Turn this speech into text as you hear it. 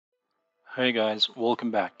Hey guys, welcome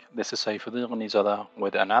back. This is 𝗖𝗶𝗹𝗲𝗏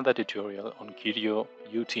with another tutorial on Kerio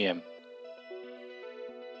UTM.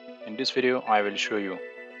 In this video, I will show you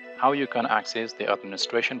how you can access the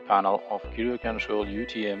administration panel of Kerio Control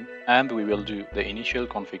UTM, and we will do the initial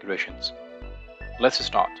configurations. Let's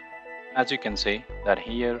start. As you can see that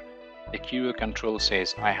here the Kerio Control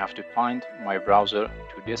says I have to point my browser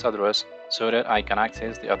to this address so that I can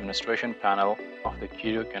access the administration panel of the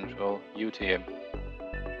Kerio Control UTM.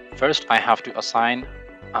 First, I have to assign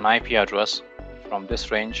an IP address from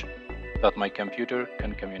this range that my computer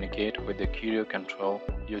can communicate with the Kerio Control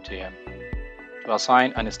UTM. To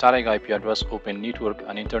assign a static IP address, open Network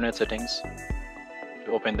and Internet Settings.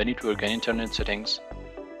 To open the Network and Internet Settings,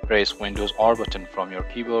 press Windows R button from your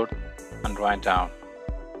keyboard and write down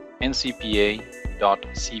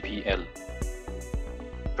𝗏𝗶𝗹𝗶𝗍𝗏.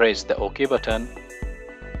 Press the OK button.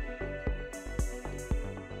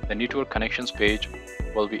 The network connections page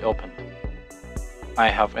will be opened. I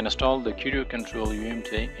have installed the Kerio Control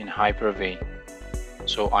UMT in Hyper-V,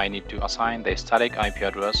 so I need to assign the static IP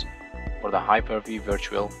address for the Hyper-V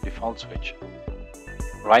virtual default switch.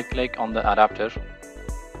 Right-click on the adapter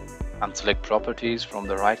and select Properties from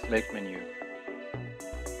the right-click menu.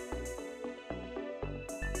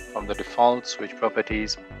 From the default switch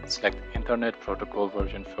properties, select Internet Protocol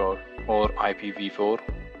version 4 or IPv4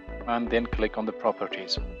 and then click on the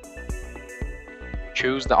Properties.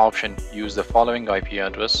 Choose the option Use the following IP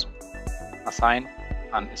address. Assign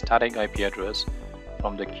an static IP address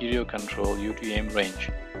from the Kerio Control UTM range.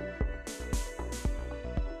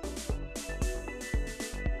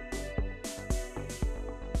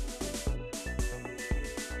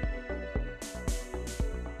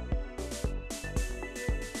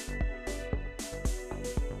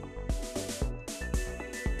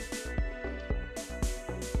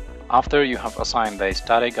 After you have assigned the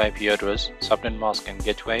static IP address, subnet mask and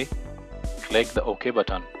gateway, click the OK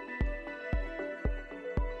button.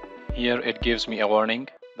 Here it gives me a warning.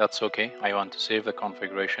 That's okay. I want to save the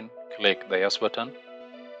configuration. Click the Yes button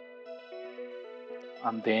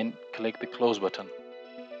and then click the Close button.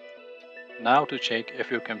 Now to check if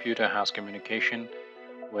your computer has communication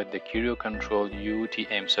with the Kerio Control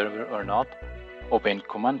UTM server or not, open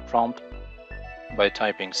Command Prompt by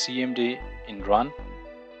typing cmd in Run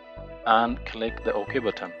and click the OK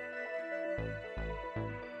button.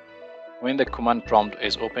 When the command prompt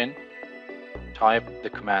is open, type the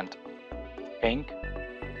command ping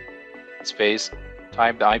space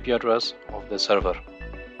type the IP address of the server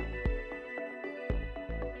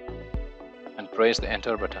and press the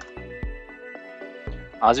enter button.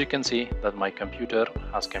 As you can see that my computer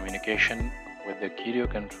has communication with the Kerio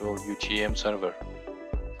Control UTM server.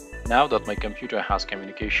 Now that my computer has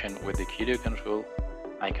communication with the Kerio Control,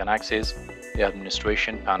 I can access the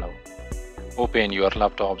administration panel. Open your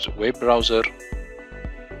laptop's web browser,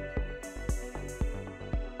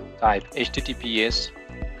 type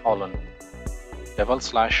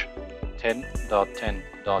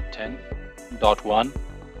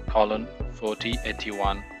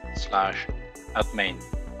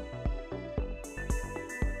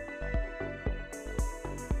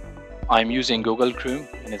I'm using Google Chrome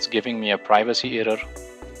and it's giving me a privacy error.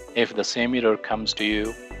 If the same error comes to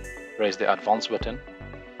you, press the Advanced button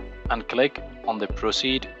and click on the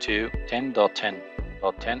Proceed to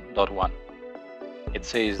 10.10.10.1. It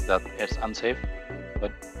says that it's unsafe,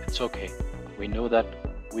 but it's okay. We know that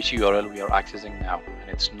which URL we are accessing now, and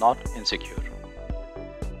it's not insecure.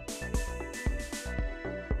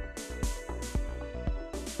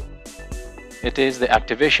 It is the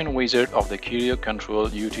activation wizard of the Kerio Control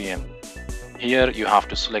UTM. Here you have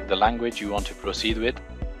to select the language you want to proceed with.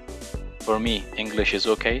 For me, English is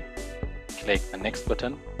okay. Click the Next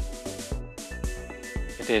button.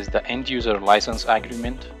 It is the End User License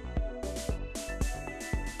Agreement.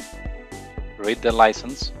 Read the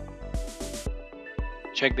license.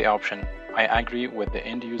 Check the option I agree with the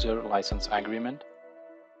End User License Agreement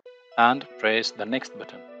and press the Next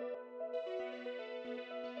button.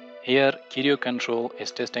 Here, Kerio Control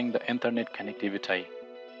is testing the internet connectivity,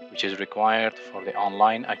 which is required for the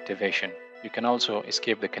online activation. You can also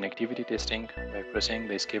escape the connectivity testing by pressing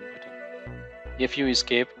the Escape button. If you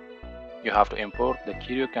escape, you have to import the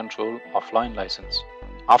Kerio Control offline license.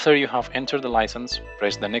 After you have entered the license,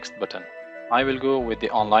 press the Next button. I will go with the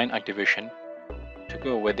online activation. To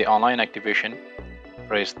go with the online activation,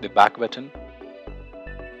 press the Back button.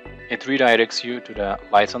 It redirects you to the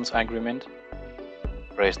license agreement.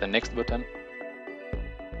 Press the Next button.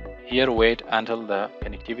 Here wait until the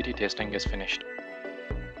connectivity testing is finished.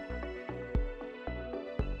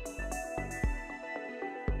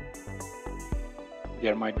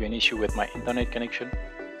 There might be an issue with my internet connection.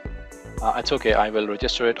 It's okay, I will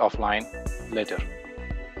register it offline later.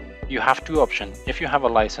 You have two options. If you have a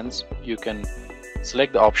license, you can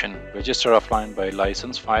select the option register offline by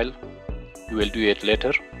license file. You will do it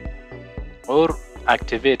later, or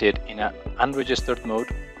activate it in an unregistered mode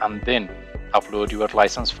and then upload your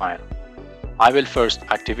license file. I will first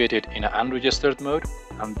activate it in an unregistered mode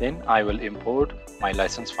and then I will import my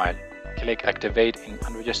license file. Click activate in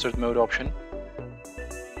unregistered mode option.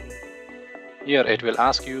 Here it will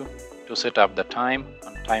ask you to set up the time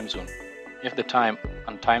and time zone. If the time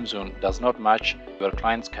and time zone does not match, your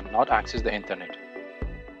clients cannot access the internet.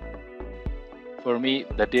 For me,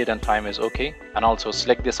 the date and time is okay, and also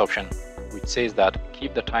select this option which says that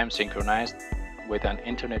keep the time synchronized with an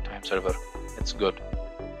internet time server. It's good.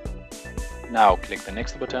 Now click the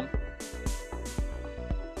next button.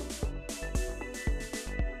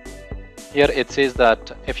 Here it says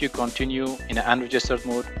that if you continue in an unregistered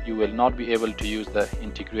mode, you will not be able to use the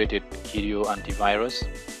integrated Kerio antivirus,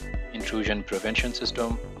 intrusion prevention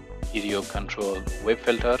system, Kerio Control web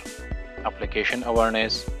filter, application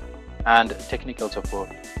awareness, and technical support.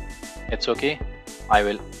 It's okay, I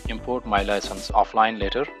will import my license offline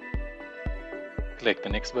later. Click the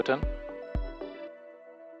next button.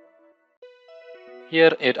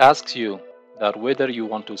 Here it asks you that whether you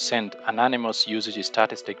want to send anonymous usage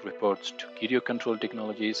statistic reports to Kerio Control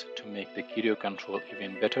Technologies to make the Kerio Control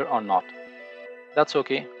even better or not. That's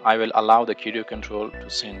okay, I will allow the Kerio Control to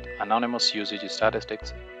send anonymous usage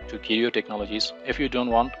statistics to Kerio Technologies. If you don't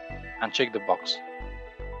want, uncheck the box.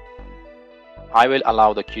 I will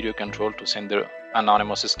allow the Kerio Control to send the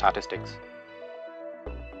anonymous statistics.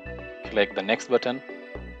 Click the next button.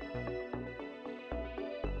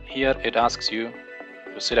 Here it asks you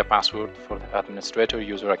to set a password for the administrator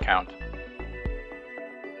user account.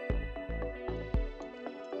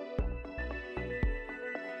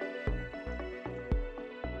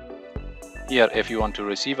 Here, if you want to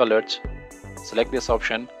receive alerts, select this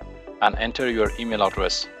option and enter your email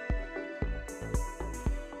address.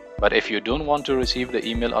 But if you don't want to receive the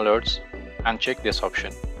email alerts, uncheck this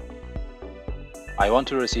option. I want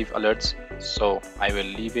to receive alerts, so I will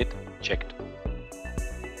leave it checked.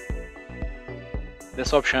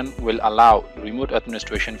 This option will allow remote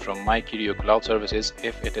administration from MyKerio cloud services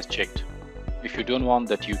if it is checked. If you don't want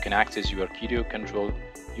that, you can access your Kerio Control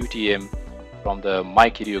UTM from the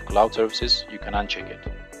MyKerio cloud services, you can uncheck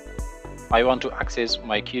it. I want to access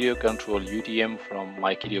MyKerio Control UTM from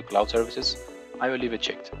MyKerio cloud services, I will leave it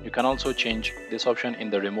checked. You can also change this option in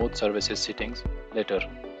the remote services settings later.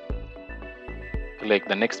 Click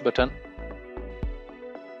the next button.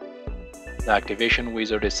 The activation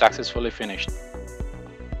wizard is successfully finished.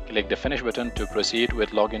 Click the finish button to proceed with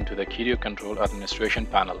login to the Kerio Control administration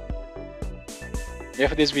panel.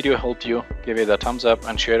 If this video helped you, give it a thumbs up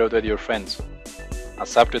and share it with your friends. A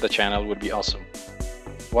sub to the channel would be awesome.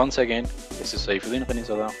 Once again, this is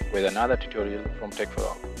𝗖𝗶𝗹𝗲𝗏 with another tutorial from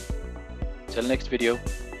TechForAll. Till next video,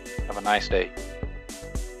 have a nice day.